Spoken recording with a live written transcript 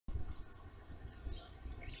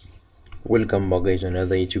Welcome back guys to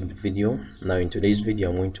another YouTube video. Now in today's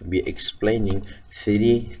video I'm going to be explaining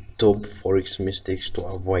 3 top forex mistakes to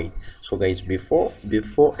avoid. So guys, before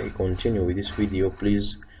I continue with this video,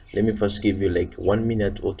 please let me first give you like 1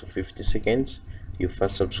 minute or to 50 seconds. You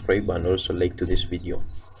first subscribe and also like to this video.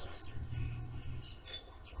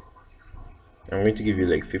 I'm going to give you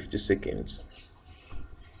like 50 seconds.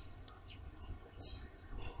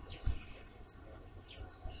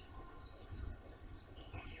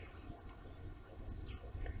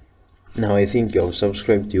 Now I think you have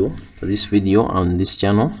subscribed to this video on this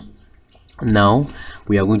channel. Now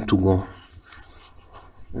we are going to go.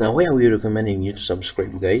 Now why are we recommending you to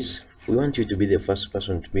subscribe, guys? We want you to be the first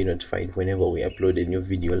person to be notified whenever we upload a new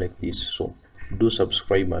video like this. So do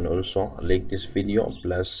subscribe and also like this video,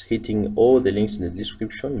 plus hitting all the links in the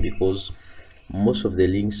description, because most of the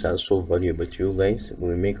links are so valuable to you guys.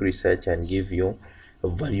 We make research and give you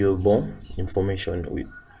valuable information.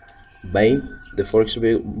 By the forex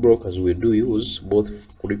brokers, we do use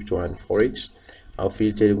both crypto and forex. Our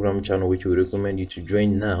free Telegram channel, which we recommend you to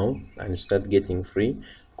join now and start getting free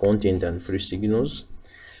content and free signals.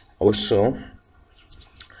 Also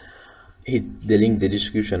hit the link in the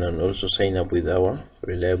description and also sign up with our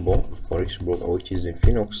reliable forex broker, which is in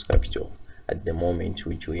Forex Capital at the moment,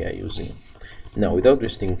 which we are using. Now without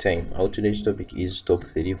wasting time, our today's topic is top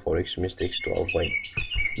 3 forex mistakes to avoid.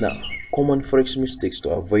 Now common forex mistakes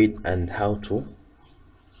to avoid and how to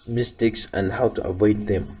avoid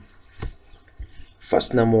them.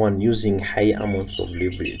 First, number 1, using high amounts of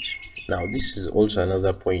leverage. Now this is also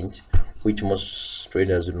another point which most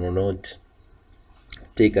traders do not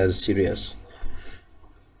take as serious.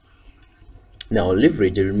 Now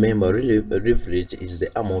leverage, remember, leverage is the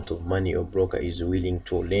amount of money your broker is willing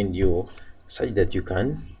to lend you such that you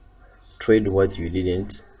can trade what you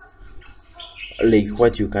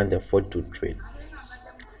can't afford to trade.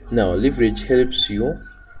 Now leverage helps you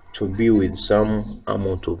to be with some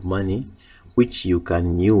amount of money which you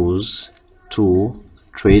can use to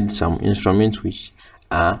trade some instruments which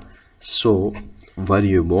are so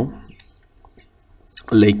valuable,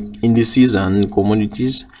 like indices and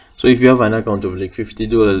commodities. So if you have an account of like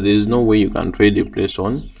 $50, there is no way you can trade a place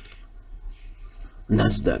on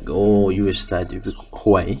Nasdaq or US 30.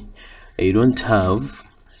 Why? You don't have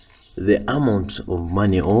the amount of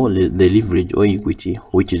money or the leverage or equity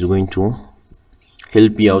which is going to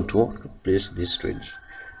help you out to place this trade.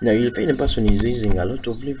 Now you'll find a person is using a lot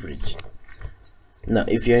of leverage. Now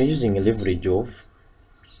if you are using a leverage of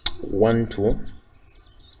 1 to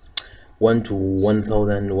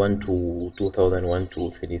 1,000, 1 to 2,000, 1 to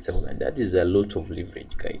 3,000, that is a lot of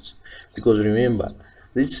leverage, guys. Because remember,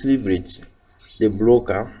 this leverage, the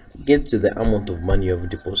broker gets the amount of money you have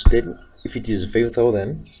deposited. If it is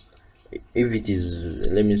 5,000, if it is,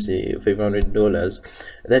 let me say, $500,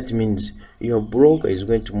 that means your broker is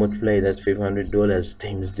going to multiply that $500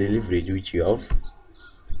 times the leverage which you have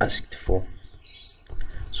asked for.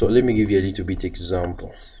 So let me give you a little bit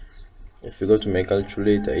example. If you go to my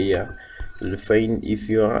calculator here, you'll find if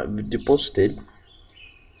you have deposited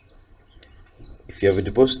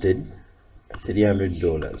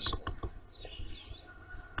 $300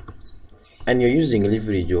 and you're using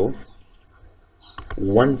leverage of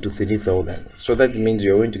 1 to 3,000, so that means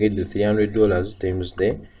you're going to get the $300 times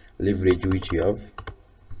the leverage which you have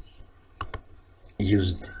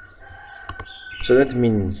used. So that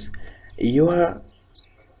means your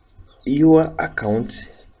account,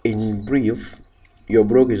 in brief, your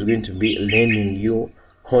broker is going to be lending you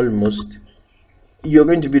almost, you're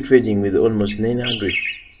going to be trading with almost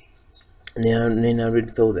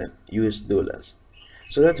 900,000 US dollars.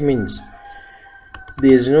 So that means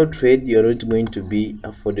there is no trade you're not going to be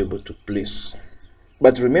affordable to place.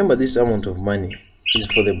 But remember, this amount of money is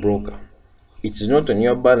for the broker. It is not on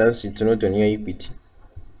your balance, it's not on your equity.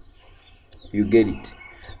 You get it?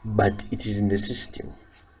 But it is in the system.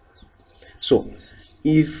 So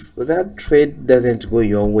if that trade doesn't go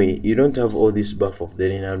your way, you don't have all this buff of the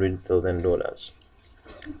 $900,000.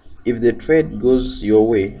 If the trade goes your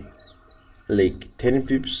way, like 10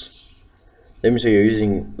 pips, let me say you're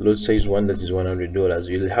using lot size 1, that is $100,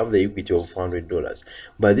 you'll have the equity of $400.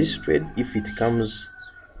 But this trade, if it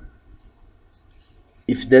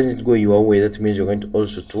doesn't go your way, that means you're going to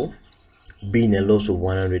also to be in a loss of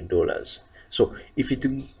 $100. So if it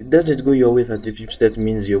doesn't go your way 30 pips, that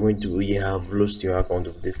means you're going to have lost your account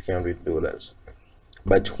of the $300.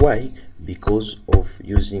 But why? Because of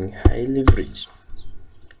using high leverage.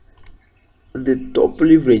 The top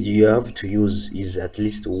leverage you have to use is at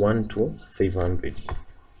least 1 to 500.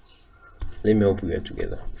 Let me hope we are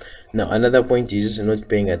together. Now another point is not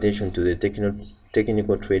paying attention to the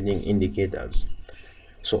technical trading indicators.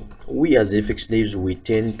 So we as FX devs, we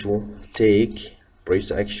tend to take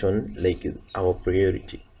price action like our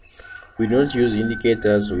priority. We don't use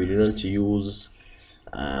indicators, we do not use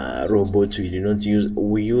robots,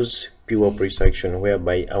 we use pure price action,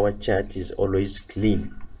 whereby our chart is always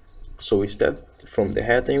clean. So we start from the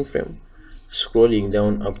higher time frame, scrolling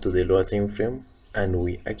down up to the lower time frame, and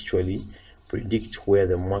we actually predict where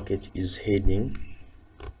the market is heading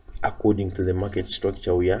according to the market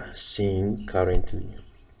structure we are seeing currently.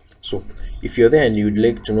 So if you're there and you'd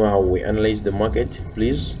like to know how we analyze the market,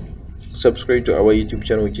 please subscribe to our YouTube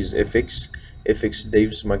channel, which is FX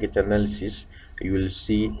Dave's Market Analysis. You will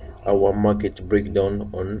see our market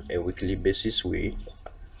breakdown on a weekly basis. We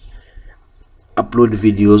upload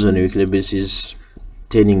videos on a weekly basis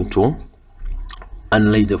tending to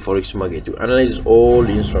analyze the forex market. We analyze all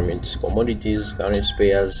instruments, commodities, currency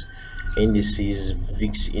pairs, indices,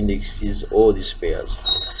 VIX indexes, all these pairs.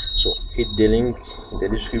 So hit the link in the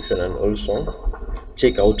description and also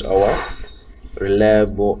check out our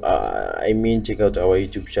reliable check out our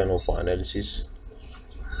YouTube channel for analysis,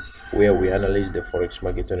 where we analyze the forex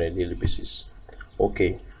market on a daily basis.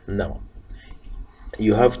 Okay, now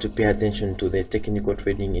you have to pay attention to the technical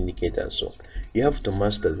trading indicators. So you have to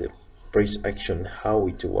master the price action, how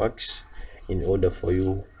it works, in order for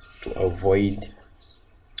you to avoid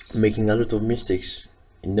making a lot of mistakes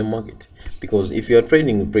in the market. Because if you are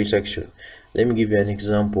trading price action, let me give you an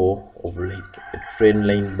example of like a trend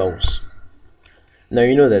line bounce. Now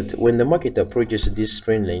you know that when the market approaches this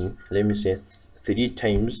trend line, let me say 3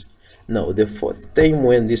 times, now the 4th time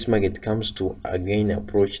when this market comes to again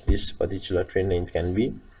approach this particular trend line, it can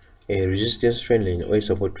be a resistance trend line or a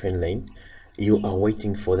support trend line, you are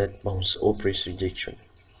waiting for that bounce or price rejection.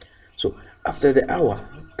 So after the hour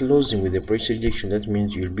closing with the price rejection, that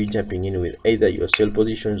means you'll be jumping in with either your sell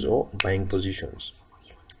positions or buying positions.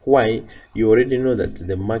 Why? You already know that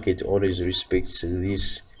the market always respects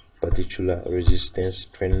this particular resistance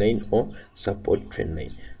trend line or support trend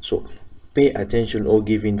line. So pay attention or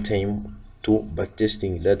give in time to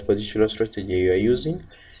backtesting that particular strategy you are using,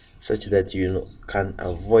 such that you can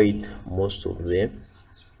avoid most of the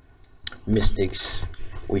mistakes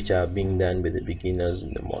which are being done by the beginners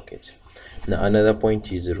in the market. Now another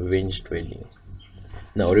point is revenge trading.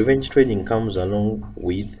 Now revenge trading comes along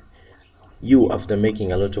with you after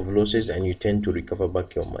making a lot of losses, and you tend to recover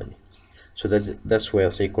back your money. So that's where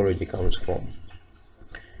psychology comes from.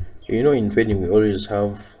 You know, in trading we always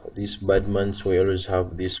have these bad months, we always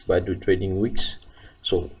have these bad trading weeks.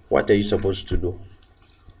 So what are you supposed to do?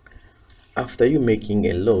 After you making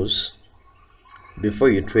a loss, before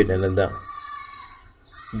you place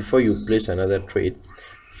another trade,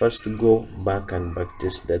 first go back and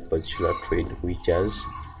backtest that particular trade which has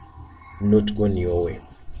not gone your way.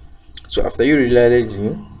 So after you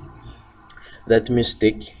realizing that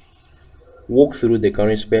mistake, walk through the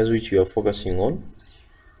current pairs which you are focusing on.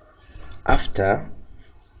 After,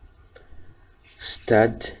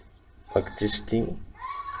 start backtesting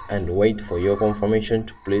and wait for your confirmation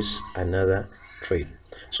to place another trade.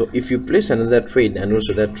 So if you place another trade and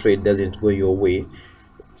also that trade doesn't go your way,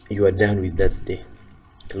 you are done with that day.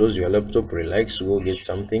 Close your laptop, relax, go get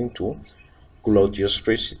something to cool out your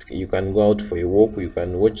stress. You can go out for a walk, you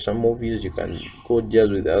can watch some movies, you can go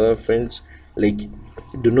just with other friends. Like,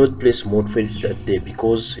 do not place more trades that day,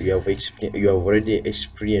 because you have already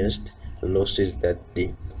experienced losses that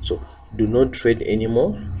day. So do not trade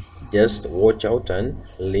anymore, just watch out and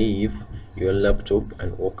leave your laptop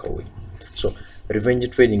and walk away. So revenge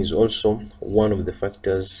trading is also one of the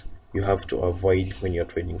factors you have to avoid when you're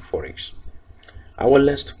trading forex. Our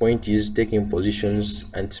last point is taking positions,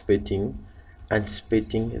 anticipating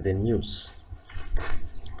the news.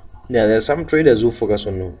 Now there are some traders who focus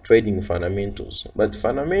on trading fundamentals, but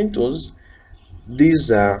fundamentals,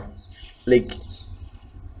 these are like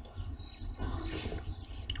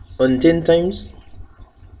on 10 times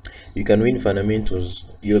you can win fundamentals,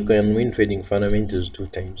 you can win trading fundamentals 2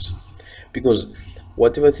 times, because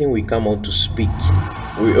whatever thing we come out to speak,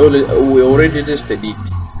 we already tested it.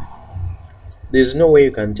 There's no way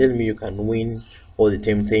you can tell me you can win all the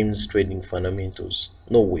 10 times trading fundamentals.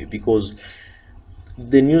 No way, because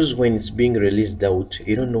the news, when it's being released out,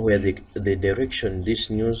 you don't know where the direction this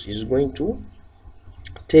news is going to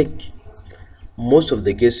take. Most of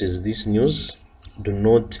the cases, this news do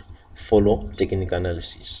not follow technical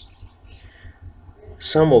analysis.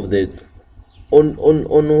 Some of the on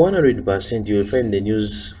 100% you will find the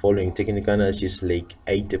news following technical analysis like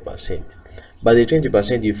 80%, but the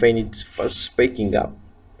 20% you find it first spiking up,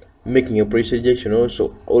 making a price rejection,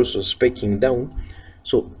 also spiking down.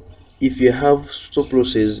 So If you have stop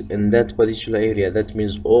losses in that particular area, that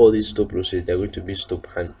means all these stop losses, they're going to be stop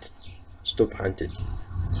hunted.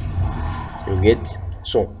 You get?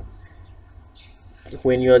 So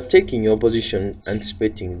when you are taking your position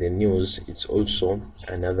anticipating the news, it's also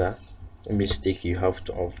another mistake you have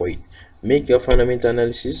to avoid. Make your fundamental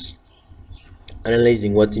analysis,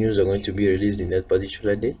 analyzing what news are going to be released in that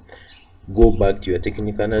particular day. Go back to your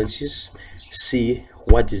technical analysis, see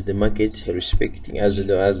what is the market respecting. As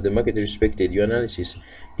the market respected your analysis,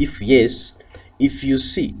 if yes, if you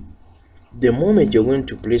see the moment you're going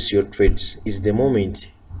to place your trades is the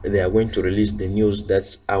moment they are going to release the news,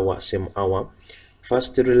 that's same hour,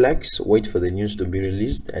 first relax, wait for the news to be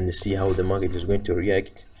released and see how the market is going to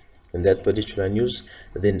react in that particular news.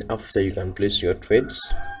 Then after, you can place your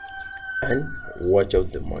trades and watch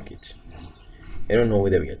out the market. I don't know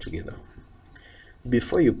whether we are together.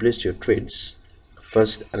 Before you place your trades,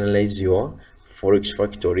 first analyze your Forex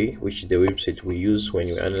Factory, which is the website we use when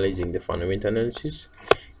you're analyzing the fundamental analysis.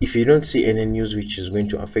 If you don't see any news which is going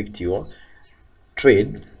to affect your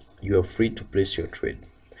trade, you are free to place your trade.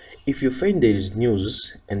 If you find there is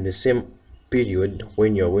news in the same period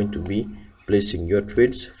when you are going to be placing your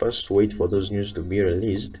trades, first wait for those news to be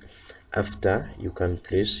released. After, you can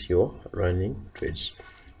place your running trades.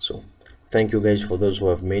 So thank you guys for those who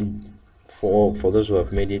have made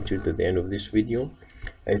it to the end of this video.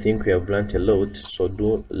 I think we have learned a lot, so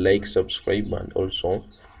do like, subscribe, and also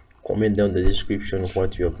comment down the description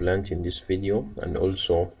what you have learned in this video, and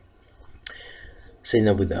also sign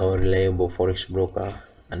up with our reliable forex broker,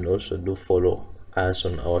 and also do follow us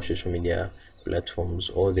on our social media platforms.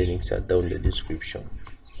 All the links are down in the description.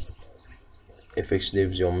 FX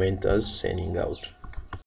Devs, your mentors, signing out.